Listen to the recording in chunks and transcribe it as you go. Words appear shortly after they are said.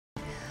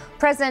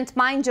President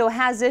Ma Ying-jeou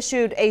has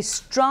issued a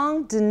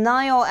strong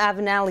denial of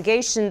an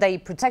allegation that he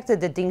protected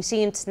the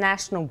Dingxi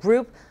International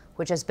Group,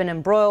 which has been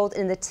embroiled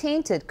in the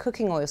tainted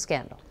cooking oil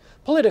scandal.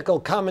 Political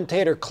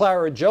commentator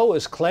Clara Zhou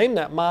has claimed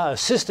that Ma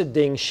assisted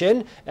Ding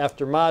Xin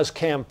after Ma's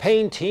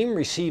campaign team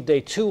received a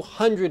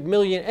 200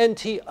 million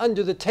NT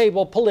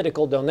under-the-table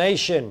political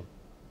donation.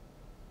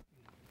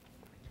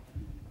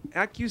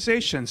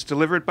 Accusations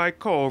delivered by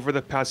Ko over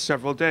the past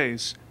several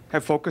days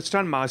have focused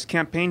on Ma's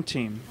campaign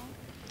team.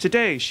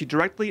 Today, she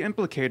directly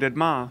implicated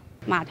Ma.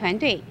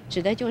 The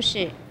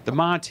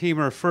Ma team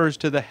refers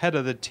to the head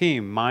of the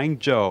team, Ma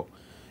Ying-jeou.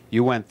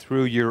 You went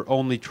through your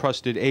only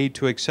trusted aide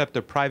to accept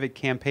a private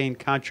campaign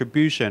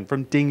contribution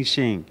from Ding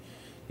Xin.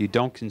 You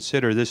don't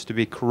consider this to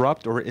be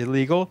corrupt or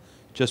illegal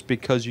just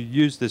because you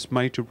used this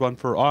money to run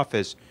for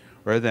office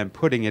rather than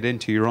putting it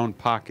into your own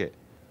pocket.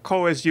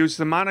 Ko has used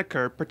the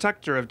moniker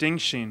protector of Ding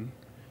Xin.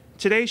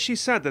 Today she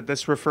said that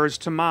this refers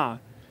to Ma,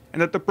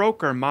 and that the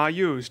broker Ma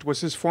used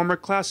was his former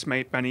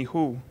classmate Benny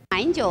Hu.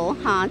 President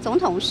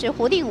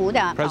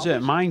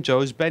Ma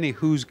Ying-jeou is Benny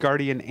Hu's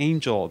guardian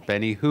angel.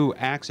 Benny Hu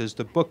acts as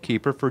the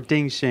bookkeeper for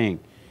Ding Xin.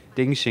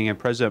 Ding Xin and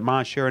President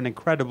Ma share an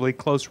incredibly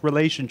close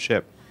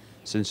relationship.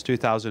 Since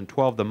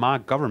 2012, the Ma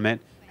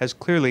government has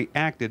clearly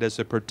acted as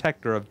a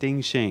protector of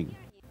Ding Xin.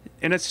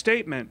 In a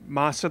statement,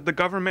 Ma said the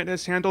government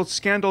has handled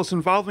scandals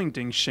involving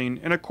Ding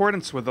Xin in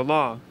accordance with the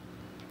law.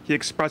 He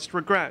expressed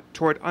regret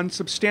toward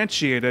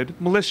unsubstantiated,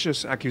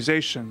 malicious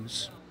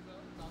accusations.